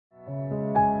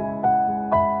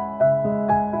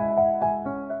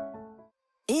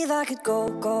I could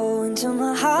go into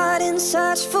my heart and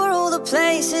search for all the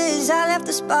places I left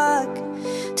the spark,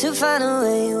 to find a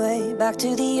way back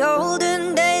to the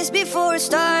olden days before it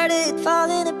started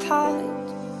falling apart.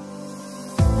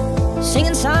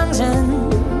 Singing songs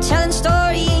and telling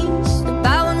stories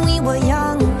about when we were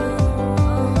young,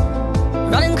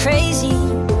 running crazy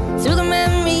through the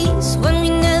memories when we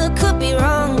never could be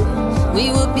wrong.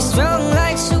 We would be strong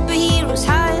like superheroes,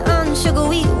 high on sugar.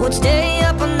 We would stay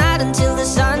up all night until the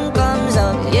sun comes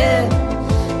up, yeah.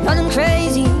 Running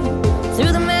crazy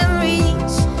through the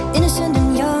memories, innocent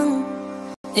and young.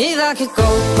 If I could go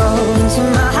into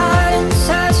my heart and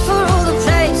search for all the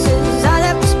places I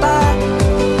left the spot,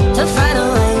 to find a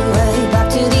way back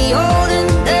to the olden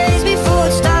days before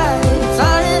it started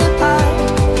falling apart.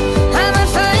 I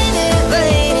might find it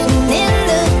waiting in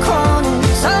the corner,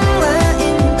 somewhere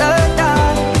in the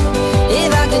dark.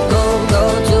 If I could go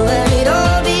to where it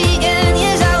all began,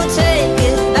 yes, I would take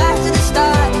it back to the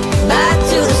start, back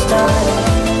to the start.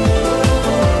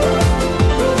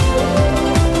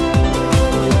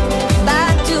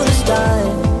 Back to the start.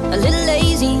 A little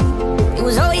lazy, it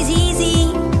was always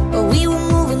easy, but we were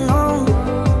moving on.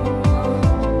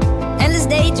 Endless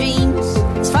daydreams,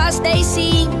 as far as they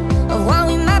see of what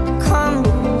we might become.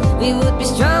 We would be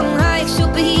strong like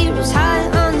superheroes, high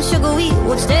on sugar. We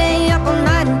would stay up all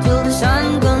night until the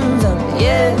sun comes up,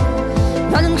 yeah.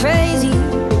 Running crazy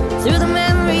through the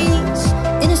memories,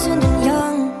 innocent and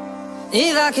young.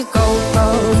 If I could go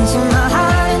into my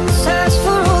heart and search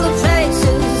for all the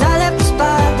places I left the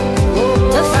spot,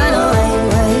 to find a way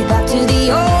back to the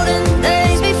olden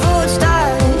days before it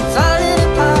started falling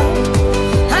apart.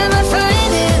 I might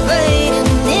find it waiting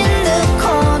in the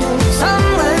corner,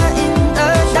 somewhere in the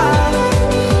dark.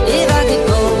 If I could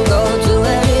go to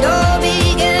where it all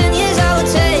began, yes, I would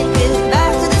take it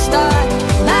back to the start,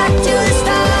 back to the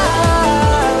start,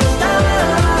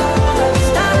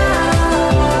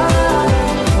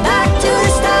 back to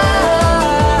the start.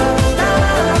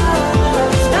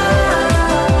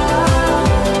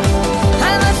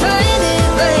 I might find it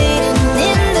waiting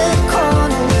in the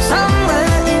corner,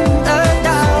 somewhere in the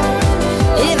dark.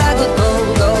 If I could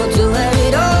go to where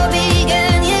it all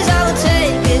began, yes, I would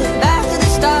take it back to the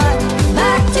start,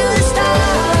 back to the start,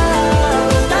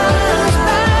 back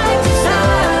to the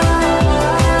start,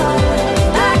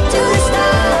 back to the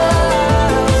start,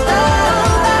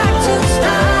 back to the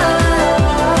start,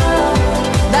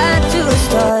 back to the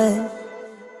start.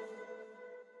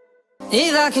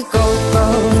 If I could go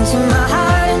into my heart